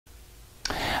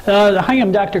Hi,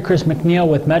 I'm Dr. Chris McNeil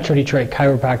with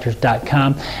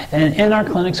MetroDetroitChiropractors.com, and in our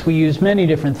clinics we use many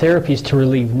different therapies to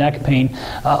relieve neck pain.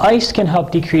 Ice can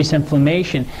help decrease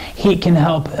inflammation. Heat can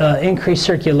help increase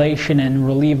circulation and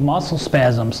relieve muscle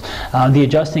spasms. The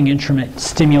adjusting instrument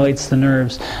stimulates the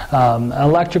nerves.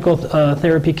 Electrical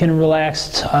therapy can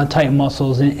relax tight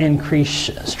muscles and increase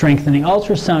strengthening.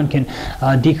 Ultrasound can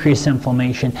decrease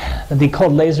inflammation. The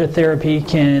cold laser therapy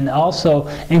can also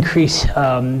increase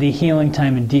the healing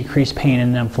time and decrease pain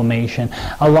and inflammation,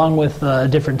 along with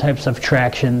different types of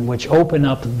traction which open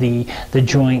up the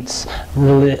joints,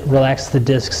 relax the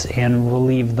discs, and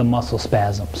relieve the muscle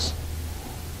spasms.